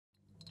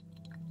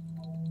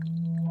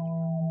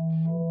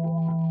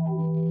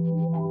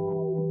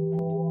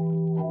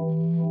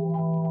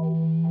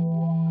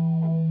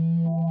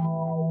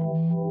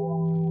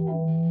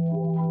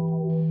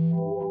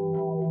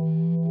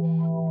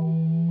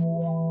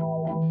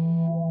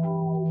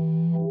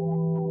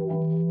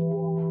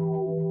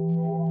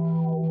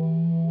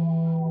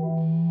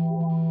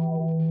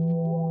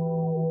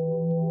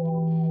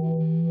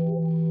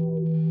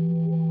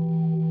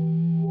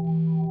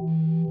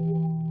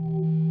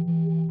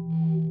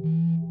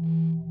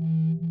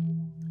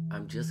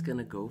I'm just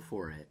gonna go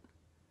for it.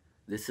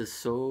 This is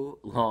so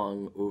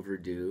long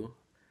overdue,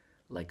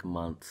 like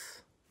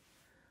months.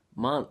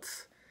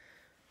 Months.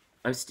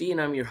 I'm Steve,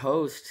 I'm your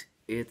host.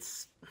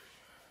 It's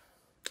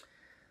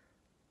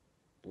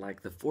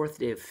like the 4th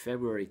day of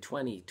February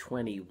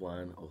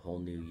 2021, a whole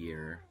new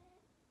year,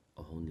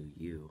 a whole new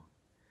you.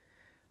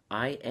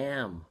 I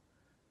am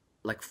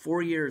like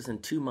 4 years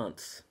and 2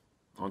 months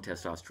on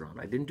testosterone.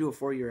 I didn't do a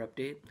 4-year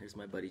update. Here's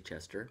my buddy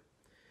Chester.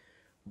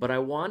 But I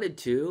wanted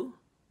to,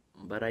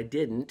 but I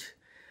didn't.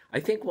 I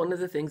think one of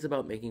the things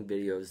about making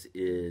videos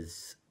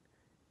is,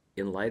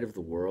 in light of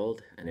the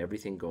world and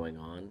everything going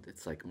on,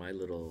 it's like my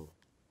little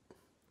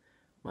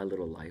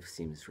life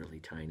seems really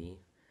tiny.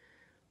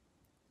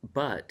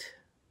 But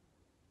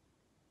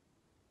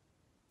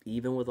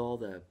even with all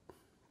the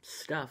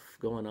stuff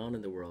going on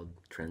in the world,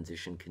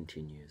 transition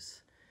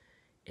continues.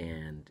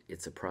 And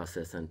it's a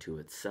process unto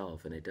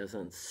itself, and it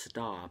doesn't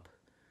stop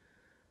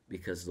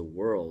because the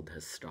world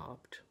has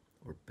stopped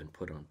or been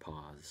put on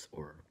pause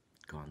or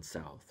gone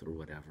south or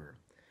whatever.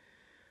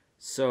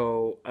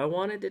 So I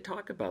wanted to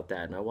talk about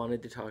that, and I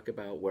wanted to talk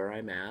about where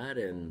I'm at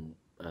and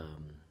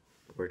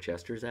where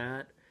Chester's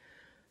at.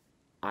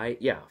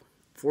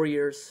 4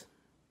 years,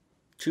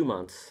 2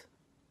 months.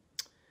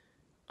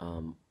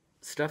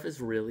 Stuff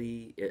is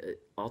really,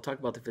 I'll talk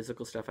about the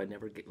physical stuff. I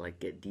never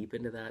get deep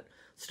into that.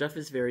 Stuff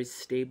is very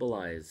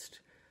stabilized.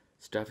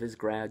 Stuff is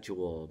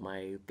gradual.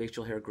 My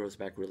facial hair grows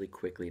back really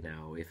quickly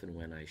now, if and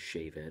when I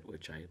shave it,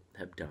 which I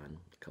have done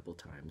a couple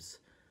times.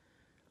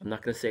 I'm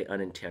not going to say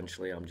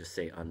unintentionally, I'm just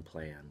say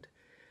unplanned.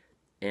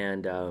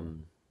 And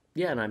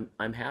and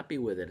I'm happy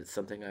with it. It's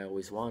something I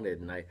always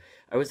wanted. And I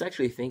was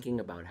actually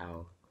thinking about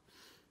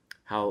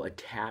how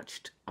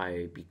attached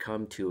I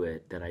become to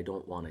it, that I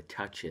don't want to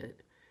touch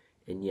it.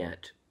 And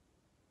yet,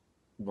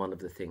 one of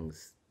the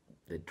things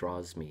that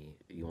draws me,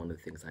 one of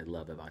the things I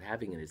love about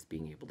having it, is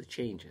being able to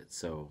change it.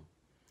 So,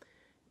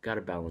 got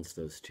to balance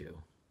those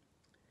two.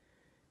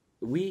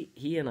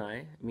 He and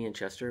I, me and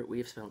Chester, we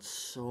have spent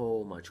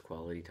so much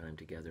quality time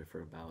together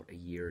for about a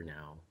year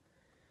now.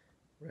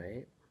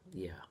 Right?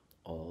 Yeah,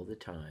 all the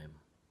time.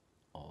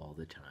 All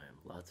the time.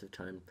 Lots of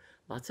time.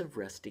 Lots of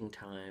resting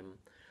time.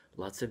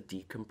 Lots of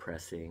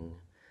decompressing.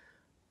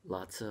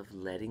 Lots of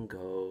letting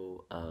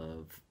go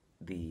of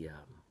the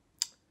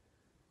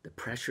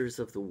pressures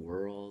of the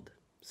world,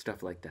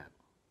 stuff like that.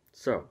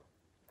 So,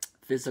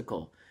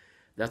 physical,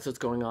 that's what's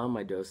going on.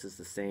 My dose is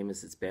the same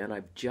as it's been.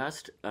 I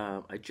just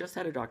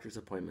had a doctor's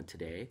appointment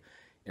today,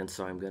 and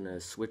so I'm going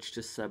to switch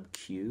to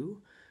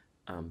sub-Q,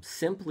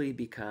 simply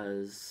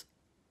because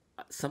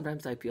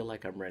sometimes I feel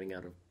like I'm running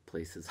out of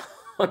places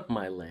on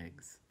my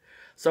legs.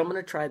 So I'm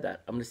going to try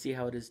that. I'm going to see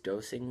how it is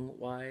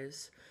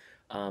dosing-wise.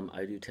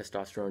 I do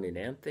testosterone and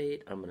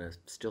anthate. I'm going to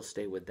still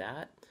stay with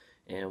that.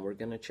 And we're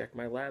going to check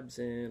my labs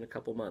in a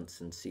couple months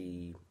and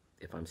see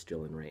if I'm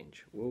still in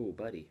range. Whoa,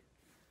 buddy.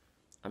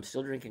 I'm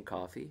still drinking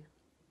coffee.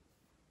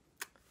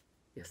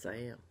 Yes,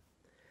 I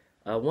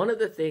am. One of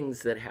the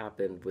things that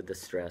happened with the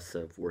stress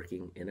of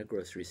working in a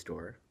grocery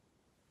store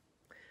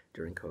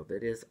during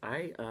COVID is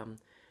I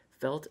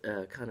felt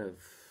a kind of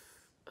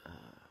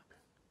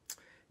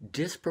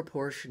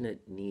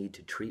disproportionate need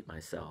to treat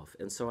myself.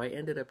 And so I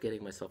ended up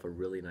getting myself a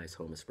really nice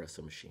home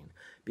espresso machine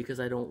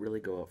because I don't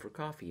really go out for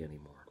coffee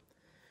anymore.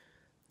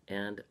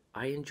 And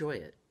I enjoy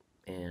it.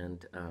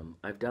 And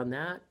I've done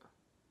that.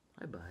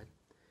 Hi, bud.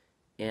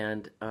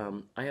 And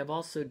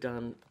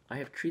I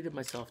have treated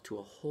myself to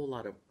a whole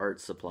lot of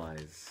art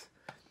supplies.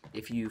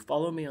 If you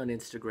follow me on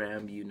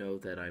Instagram, you know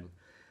that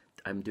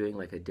I'm doing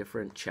like a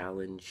different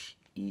challenge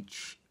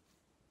each.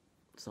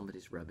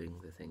 Somebody's rubbing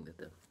the thing that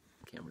the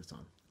camera's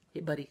on.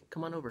 Hey, buddy,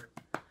 come on over.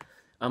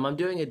 I'm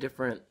doing a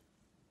different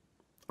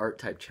art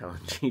type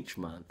challenge each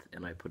month,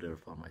 and I put it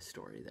up on my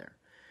story there.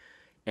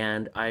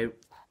 And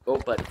oh,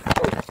 buddy.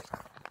 Oh.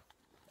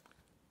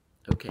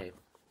 Okay.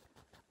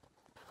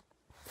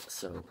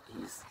 So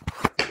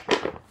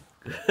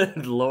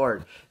good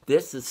Lord,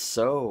 this is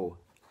so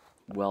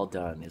well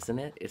done, isn't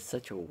it? It's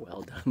such a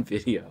well done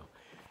video.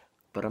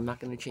 But I'm not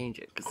going to change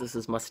it because this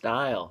is my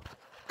style.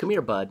 Come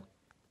here, bud.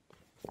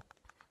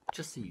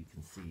 Just so you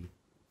can see.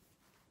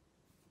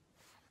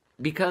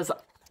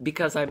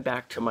 Because I'm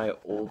back to my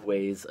old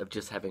ways of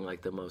just having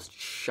like the most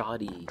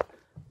shoddy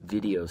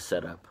video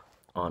setup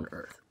on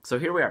earth. So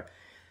here we are.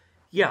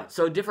 Yeah,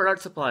 so different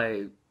art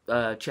supply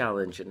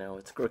challenge, and now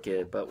it's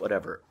crooked, but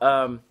whatever.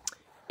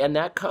 And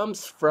that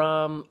comes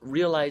from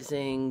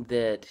realizing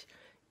that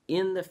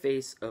in the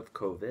face of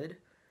COVID,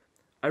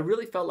 I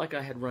really felt like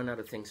I had run out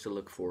of things to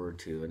look forward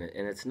to. And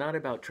it's not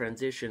about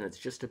transition, it's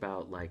just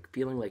about like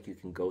feeling like you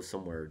can go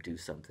somewhere or do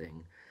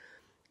something.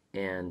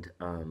 And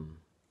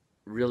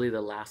really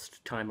the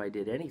last time I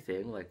did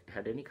anything, like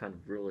had any kind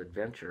of real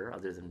adventure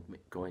other than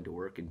going to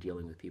work and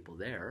dealing with people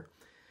there,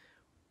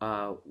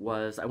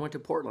 was I went to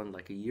Portland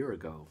like a year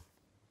ago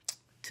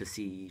to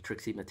see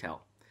Trixie Mattel.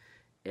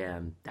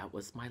 And that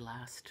was my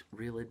last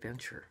real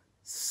adventure.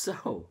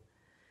 So,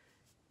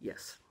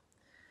 yes.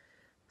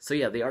 So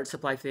yeah, the art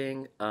supply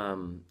thing,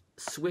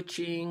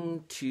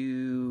 switching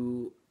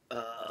to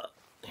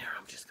Here,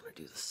 I'm just gonna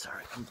do this.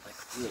 Sorry, I'm like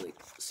really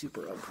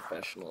super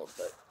unprofessional,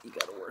 but you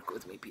gotta work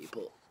with me,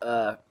 people.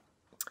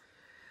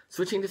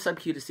 Switching to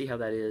sub-Q to see how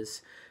that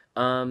is.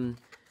 I'm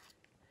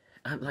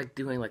like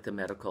doing like the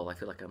medical. I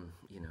feel like I'm,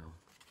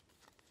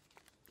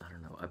 I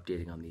don't know,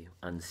 updating on the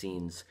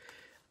unseens.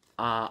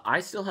 I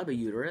still have a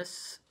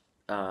uterus.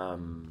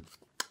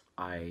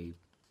 I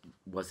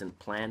wasn't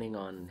planning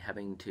on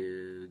having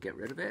to get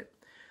rid of it.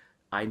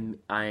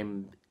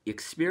 I'm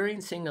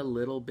experiencing a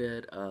little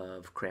bit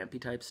of crampy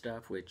type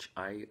stuff, which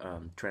I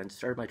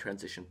started my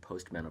transition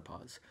post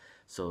menopause.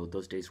 So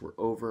those days were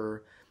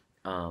over.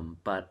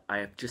 But I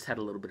have just had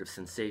a little bit of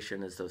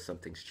sensation as though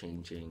something's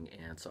changing,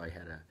 and so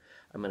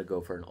I'm going to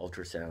go for an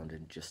ultrasound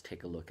and just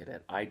take a look at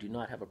it. I do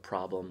not have a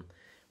problem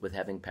with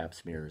having pap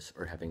smears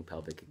or having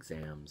pelvic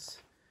exams.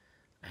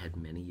 I had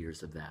many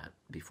years of that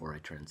before I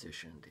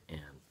transitioned,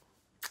 and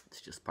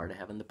it's just part of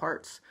having the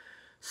parts.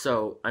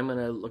 So I'm going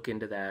to look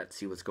into that,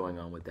 see what's going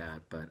on with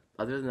that. But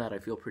other than that, I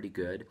feel pretty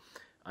good.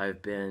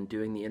 I've been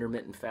doing the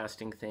intermittent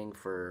fasting thing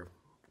for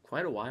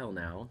quite a while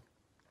now,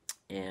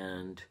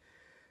 and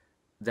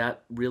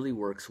that really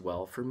works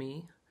well for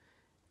me.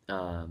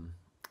 And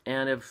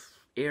I've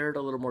aired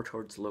a little more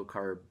towards low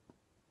carb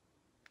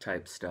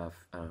type stuff,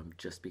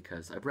 just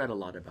because I've read a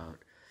lot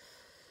about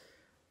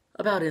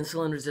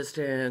insulin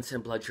resistance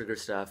and blood sugar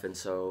stuff, and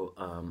so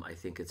I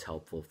think it's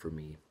helpful for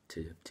me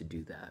to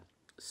do that.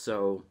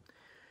 So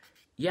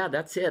yeah,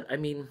 that's it. I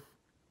mean,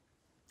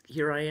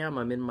 here I am.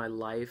 I'm in my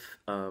life.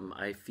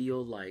 I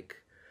feel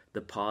like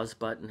the pause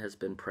button has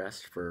been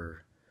pressed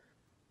for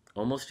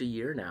almost a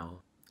year now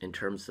in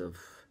terms of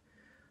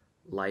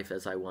life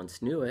as I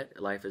once knew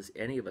it, life as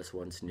any of us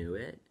once knew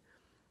it.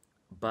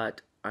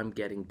 But I'm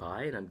getting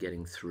by and I'm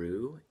getting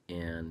through,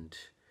 and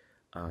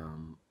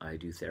I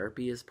do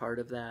therapy as part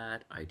of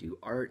that. I do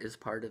art as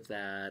part of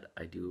that.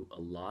 I do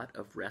a lot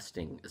of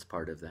resting as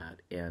part of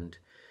that. And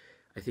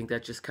I think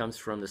that just comes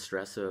from the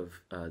stress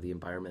of the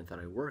environment that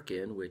I work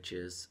in, which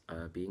is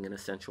being an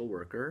essential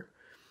worker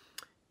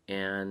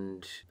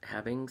and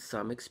having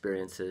some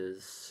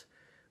experiences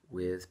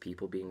with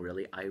people being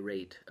really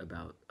irate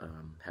about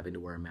having to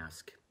wear a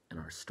mask in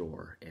our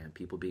store, and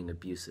people being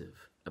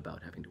abusive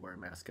about having to wear a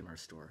mask in our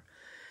store.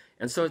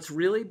 And so it's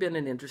really been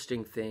an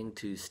interesting thing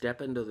to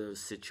step into those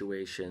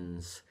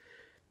situations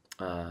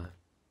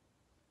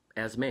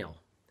as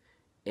male,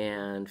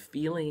 and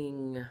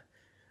feeling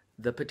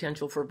the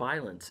potential for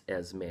violence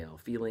as male,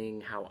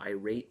 feeling how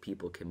irate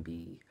people can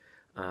be,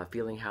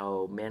 feeling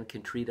how men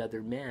can treat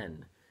other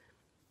men.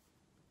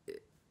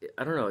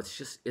 I don't know,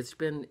 it's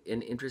been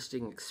an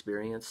interesting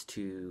experience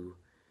to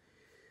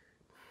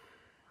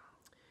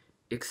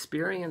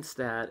experience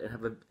that and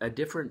have a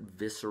different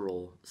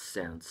visceral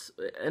sense,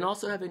 and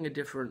also having a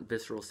different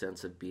visceral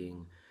sense of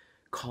being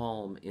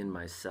calm in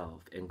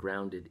myself and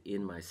grounded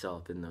in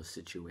myself in those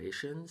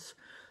situations,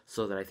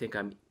 so that I think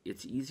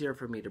it's easier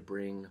for me to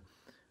bring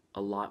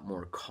a lot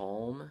more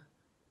calm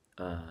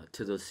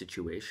to those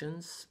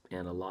situations,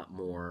 and a lot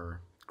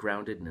more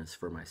groundedness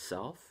for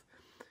myself.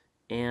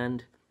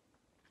 And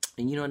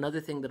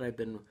another thing that I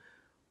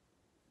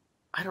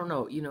don't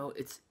know,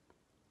 it's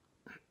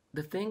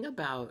the thing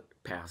about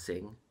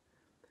passing,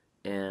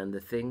 and the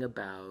thing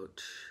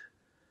about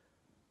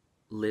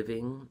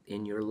living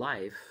in your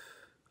life,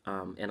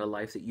 and a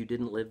life that you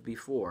didn't live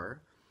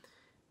before,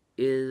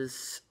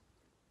 is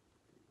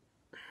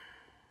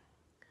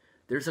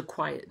there's a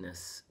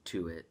quietness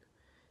to it.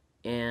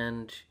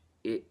 And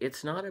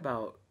it's not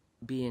about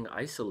being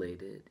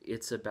isolated.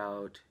 It's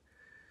about,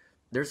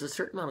 there's a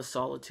certain amount of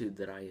solitude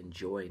that I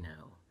enjoy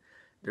now.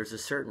 There's a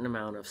certain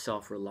amount of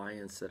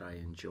self-reliance that I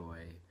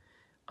enjoy.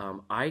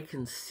 I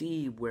can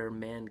see where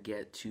men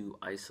get too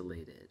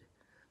isolated.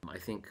 I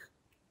think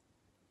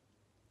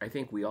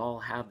we all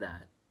have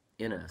that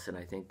in us, and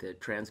I think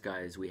that trans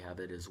guys, we have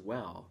it as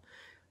well.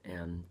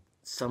 And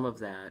some of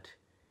that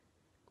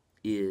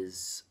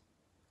is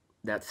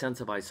that sense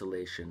of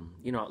isolation.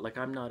 Like,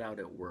 I'm not out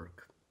at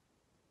work.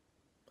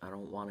 I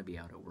don't want to be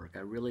out at work. I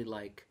really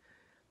like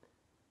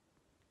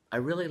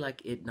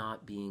it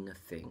not being a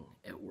thing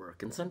at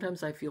work. And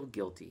sometimes I feel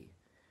guilty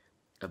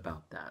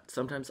about that.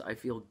 Sometimes I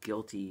feel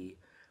guilty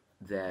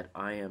that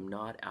I am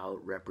not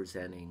out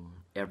representing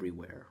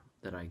everywhere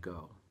that I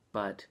go.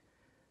 But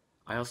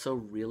I also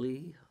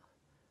really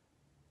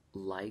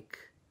like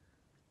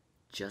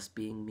just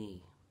being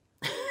me.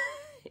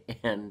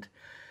 And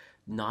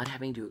not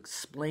having to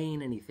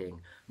explain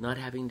anything, not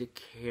having to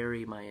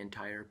carry my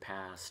entire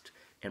past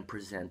and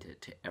present it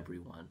to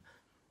everyone.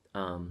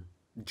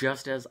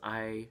 Just as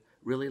I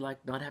really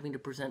like not having to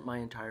present my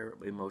entire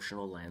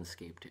emotional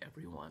landscape to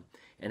everyone.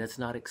 And it's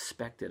not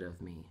expected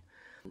of me.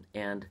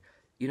 And,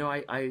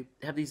 I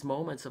have these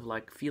moments of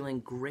like feeling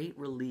great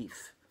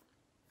relief.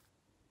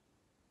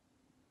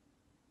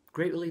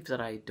 Great relief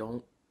that I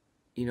don't,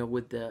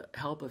 with the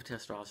help of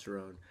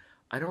testosterone,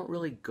 I don't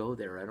really go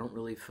there. I don't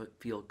really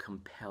feel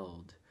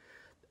compelled.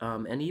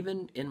 And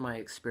even in my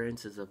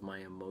experiences of my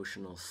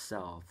emotional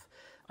self,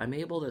 I'm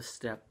able to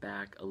step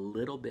back a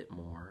little bit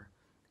more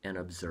and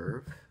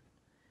observe,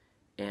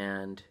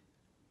 and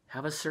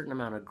have a certain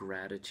amount of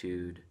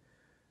gratitude.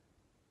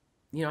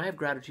 You know, I have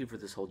gratitude for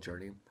this whole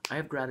journey. I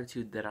have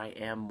gratitude that I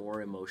am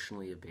more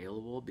emotionally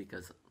available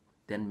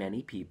than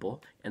many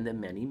people and than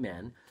many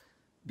men,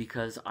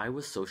 because I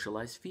was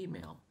socialized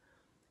female.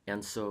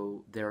 And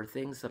so there are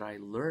things that I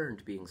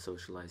learned being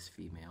socialized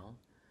female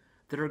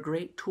that are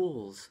great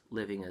tools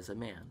living as a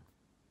man.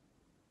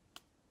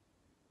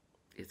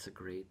 It's a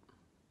great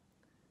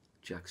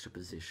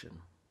juxtaposition,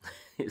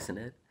 isn't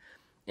it?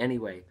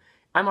 Anyway,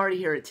 I'm already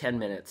here at 10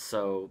 minutes,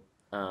 so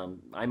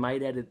I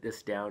might edit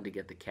this down to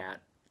get the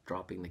cat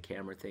dropping the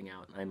camera thing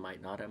out. I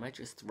might not. I might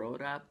just throw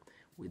it up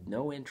with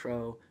no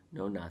intro,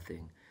 no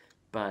nothing.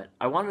 But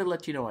I wanted to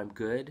let you know I'm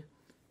good.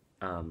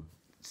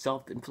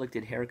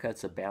 Self-inflicted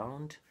haircuts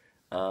abound.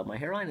 My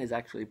hairline is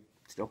actually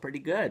still pretty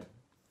good.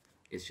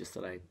 It's just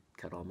that I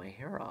cut all my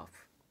hair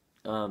off.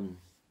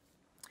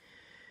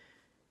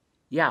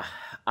 Yeah,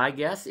 I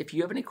guess if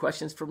you have any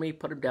questions for me,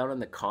 put them down in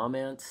the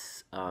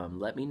comments.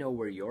 Let me know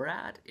where you're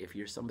at. If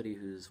you're somebody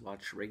who's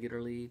watched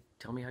regularly,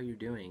 tell me how you're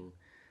doing.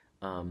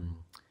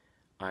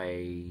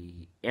 I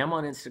am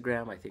on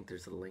Instagram. I think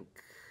there's a link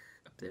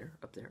up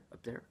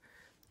there.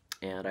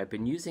 And I've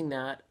been using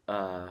that,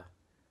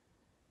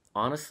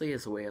 honestly,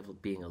 as a way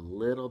of being a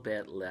little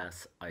bit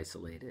less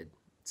isolated.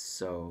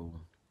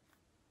 So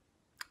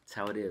that's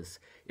how it is.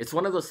 It's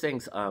one of those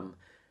things,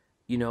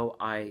 you know,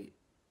 I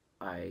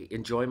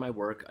enjoy my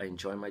work. I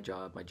enjoy my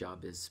job. My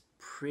job is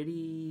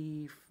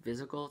pretty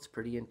physical. It's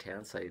pretty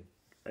intense.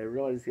 I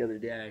realized the other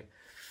day I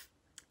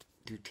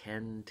do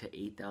 10 to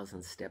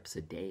 8,000 steps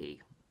a day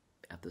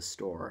at the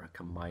store,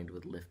 combined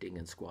with lifting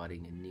and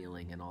squatting and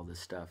kneeling and all this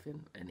stuff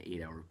in an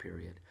 8-hour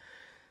period.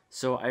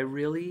 So I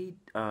really,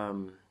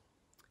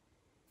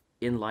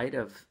 in light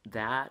of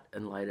that,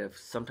 in light of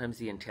sometimes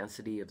the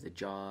intensity of the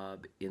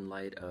job, in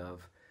light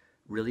of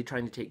really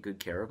trying to take good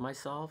care of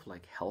myself,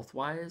 like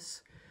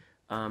health-wise,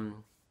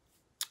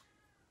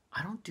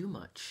 I don't do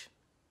much.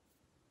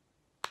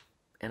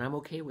 And I'm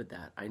okay with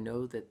that. I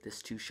know that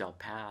this too shall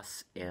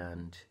pass,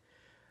 and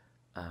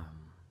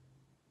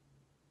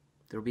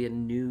there'll be a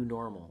new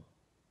normal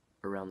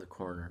around the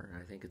corner.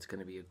 And I think it's going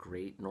to be a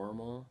great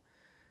normal.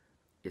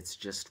 It's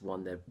just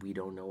one that we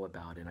don't know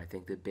about. And I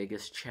think the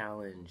biggest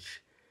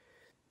challenge,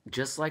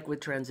 just like with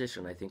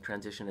transition, I think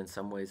transition in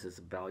some ways is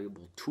a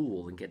valuable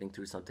tool in getting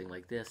through something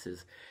like this,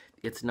 is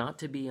it's not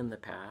to be in the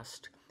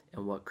past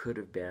and what could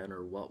have been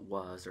or what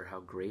was or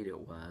how great it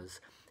was.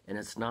 And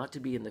it's not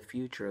to be in the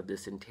future of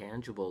this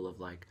intangible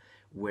of like,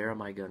 where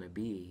am I going to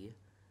be?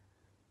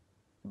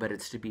 But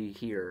it's to be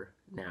here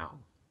now,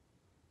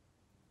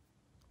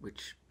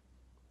 which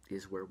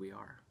is where we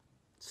are.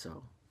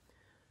 So,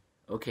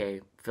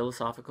 okay,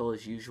 philosophical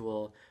as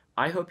usual.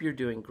 I hope you're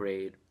doing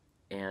great,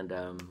 and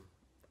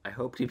I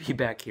hope to be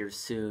back here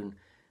soon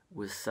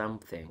with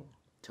something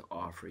to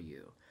offer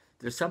you. If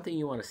there's something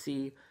you want to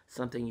see,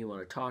 something you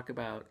want to talk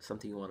about,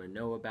 something you want to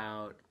know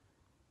about,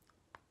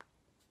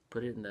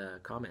 put it in the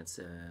comments,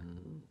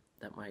 and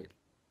that might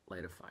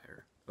light a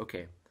fire.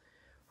 Okay,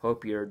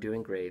 hope you're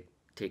doing great.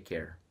 Take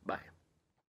care. Bye.